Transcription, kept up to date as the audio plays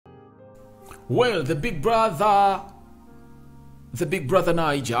Well, the Big Brother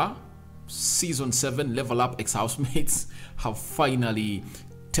Naija Season 7 Level Up ex-housemates have finally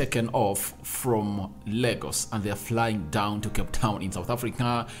taken off from Lagos and they're flying down to Cape Town in South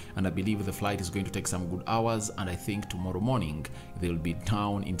Africa, and I believe the flight is going to take some good hours, and I think tomorrow morning they'll be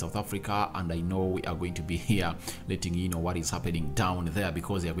down in South Africa, and I know we are going to be here letting you know what is happening down there,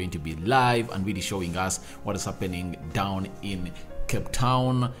 because they are going to be live and really showing us what is happening down in Cape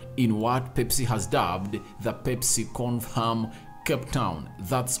Town in what Pepsi has dubbed the Pepsi Confirm Cape Town.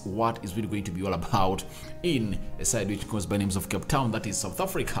 That's what is really going to be all about in a side which goes by names of Cape Town, that is South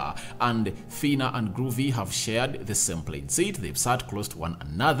Africa. And Phyna and Groovy have shared the same plane seat. They've sat close to one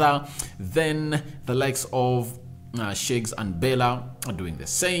another. Then the likes of Shakes and Bella are doing the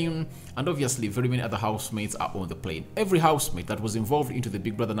same, and obviously very many other housemates are on the plane. Every housemate that was involved into the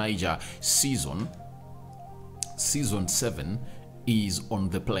Big Brother Naija season 7 is on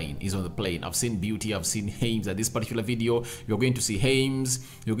the plane. I've seen Beauty, I've seen Hermes. At this particular video, you're going to see Hermes,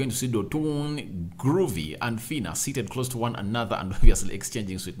 you're going to see Dotun, Groovy and Phyna seated close to one another and obviously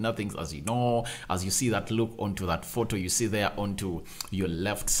exchanging sweet nothings, as you know, as you see that look onto that photo you see there onto your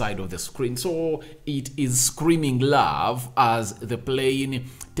left side of the screen. So it is screaming love as the plane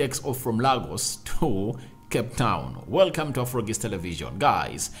takes off from Lagos to Cape Town. Welcome to Afro Television,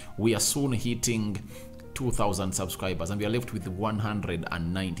 guys. We are soon hitting 2,000 subscribers and we are left with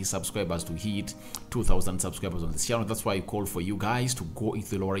 190 subscribers to hit 2,000 subscribers on this channel. That's why I call for you guys to go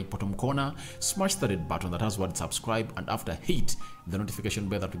into the lower right bottom corner, smash the red button that has word subscribe, and after hit the notification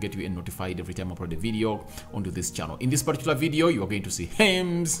bell that will get you notified every time I upload a video onto this channel. In this particular video, you are going to see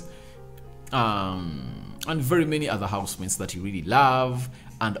Hermes and very many other housemates that you really love,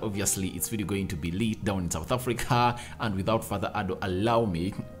 and obviously it's really going to be lit down in South Africa. And without further ado, allow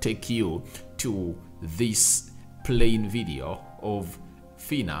me take you to this plain video of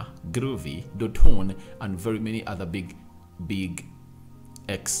Phyna, Groovy, Dotun and very many other big Big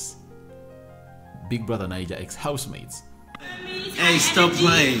Brother Naija ex-housemates. Hey, stop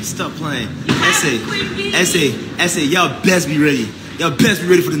playing, stop playing. Essay, y'all best be ready. Y'all best be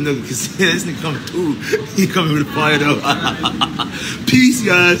ready for the nigga, because this nigga coming through. He coming with a fire though. Peace,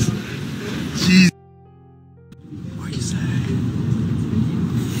 guys. Jeez. What you say?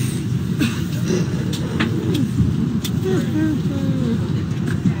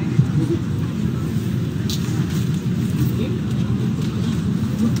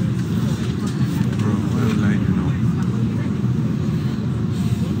 Bro, what a line, you know.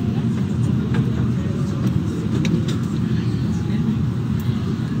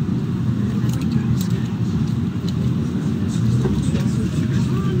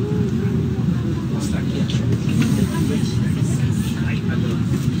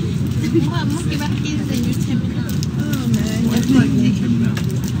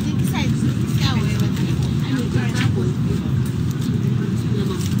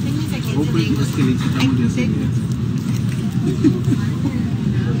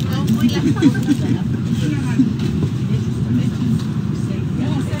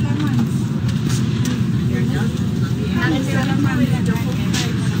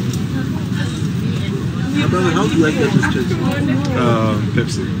 How do you like that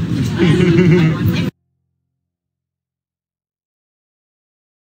Pepsi.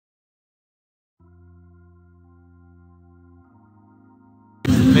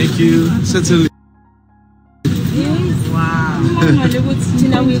 Thank you. Certainly. Wow.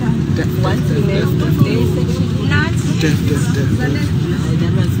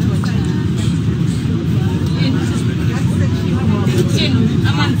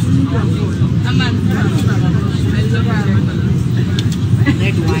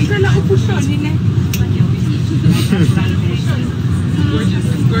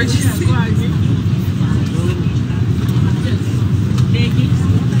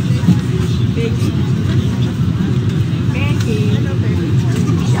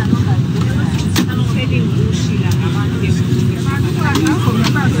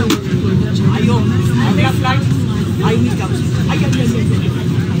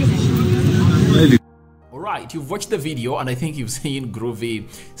 Alright, you've watched the video and I think you've seen Groovy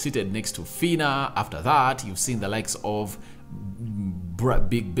seated next to Phyna. After that, you've seen the likes of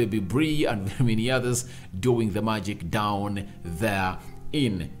Big Baby Bree and very many others doing the magic down there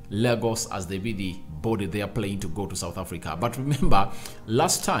in Lagos as they really boarded their plane to go to South Africa. But remember,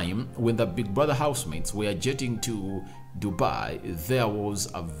 last time when the Big Brother housemates were jetting to Dubai, there was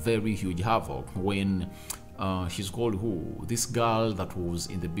a very huge havoc when she's called who? This girl that was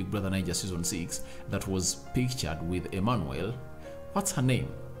in the Big Brother Naija season 6 that was pictured with Emmanuel. What's her name?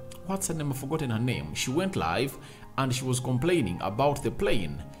 I've forgotten her name. She went live and she was complaining about the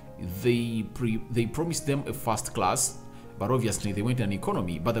plane they promised them a first class, but obviously they went in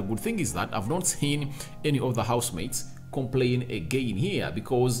economy. But the good thing is that I've not seen any of the housemates complain again here,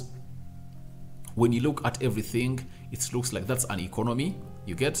 because when you look at everything, it looks like that's an economy,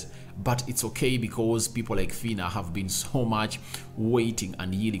 you get. But it's okay, because people like Phyna have been so much waiting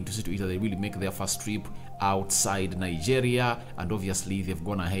and yielding to see to it that they really make their first trip outside Nigeria, and obviously they've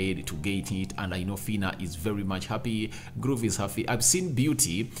gone ahead to get it. And I know Phyna is very much happy, Groovy is happy. I've seen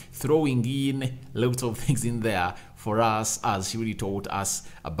Beauty throwing in lots of things in there for us, as she really told us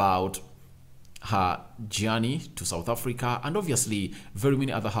about her journey to South Africa. And obviously very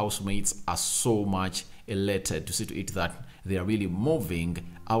many other housemates are so much elated to see to it that they are really moving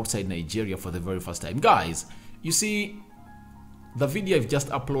outside Nigeria for the very first time. Guys, you see the video I've just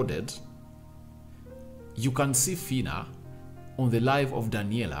uploaded, you can see Phyna on the live of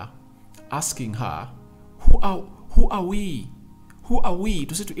Daniela asking her, who are we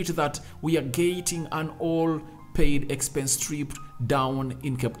to see to it that we are getting an all paid expense trip down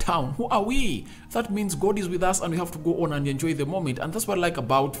in Cape Town? Who are we? That means God is with us and we have to go on and enjoy the moment. And that's what I like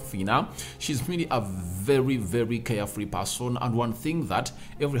about Phyna. She's really a very, very carefree person. And one thing that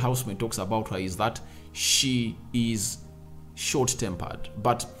every housemate talks about her is that she is short-tempered,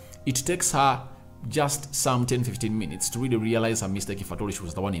 but it takes her just some 10-15 minutes to really realize her mistake, if at all she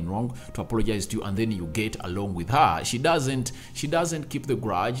was the one in wrong, to apologize to you, and then you get along with her. She doesn't keep the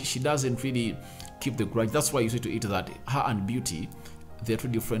grudge. She doesn't really keep the grudge. That's why you say to it that her and Beauty, they're two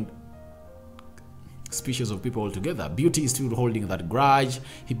different species of people altogether. Beauty is still holding that grudge.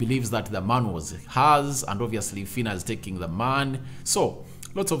 He believes that the man was hers, and obviously Phyna is taking the man. So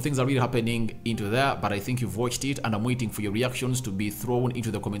lots of things are really happening into there, but I think you've watched it, and I'm waiting for your reactions to be thrown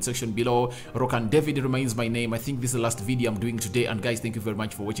into the comment section below. Rokan David remains my name. I think this is the last video I'm doing today, and guys, thank you very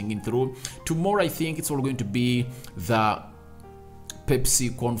much for watching in through. Tomorrow I think it's all going to be the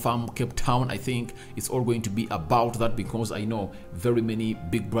Pepsi confirm Cape Town. I think it's all going to be about that, because I know very many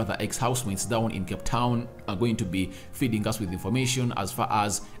Big Brother ex-housemates down in Cape Town are going to be feeding us with information as far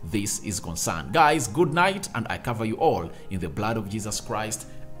as this is concerned. Guys, good night, and I cover you all in the blood of Jesus Christ.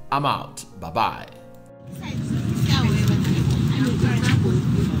 I'm out. Bye-bye.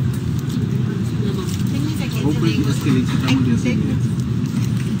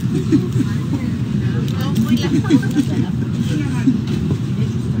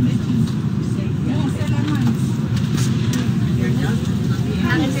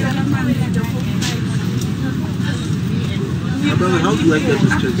 Brother, how do you like that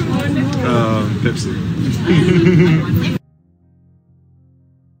Pepsi?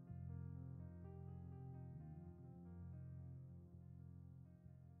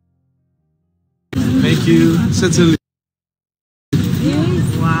 Thank you. Certainly.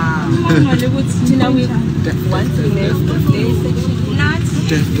 Wow.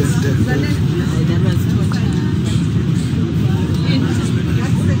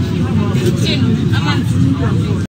 Def.